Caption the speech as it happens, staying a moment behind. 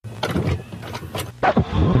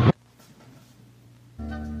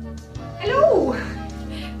Hello!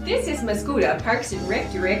 This is Mascota Parks and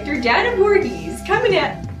Rec Director Donna Voorhees coming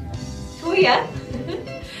at ya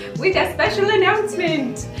with a special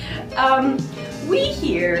announcement. We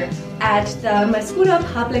here at the Mascota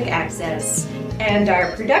Public Access and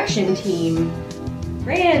our production team,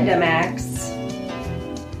 Random Acts,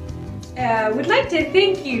 would like to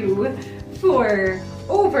thank you for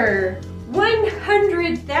over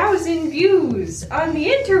 100,000 views on the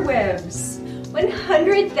interwebs.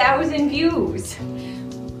 100,000 views.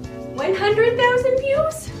 100,000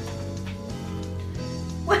 views?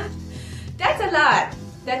 What? That's a lot.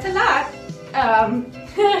 That's a lot.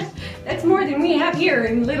 That's more than we have here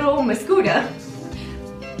in little Mascota.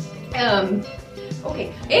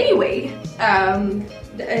 Okay. Anyway,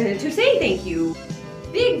 to say thank you,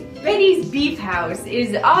 Big Betty's Beef House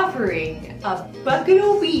is offering a bucket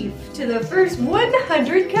of beef to the first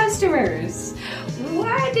 100 customers.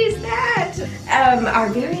 What is that? Our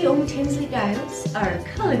very own Tinsley Giles, our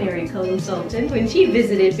culinary consultant, when she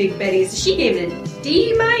visited Big Betty's, she gave it a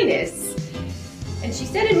D-. And she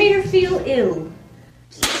said it made her feel ill.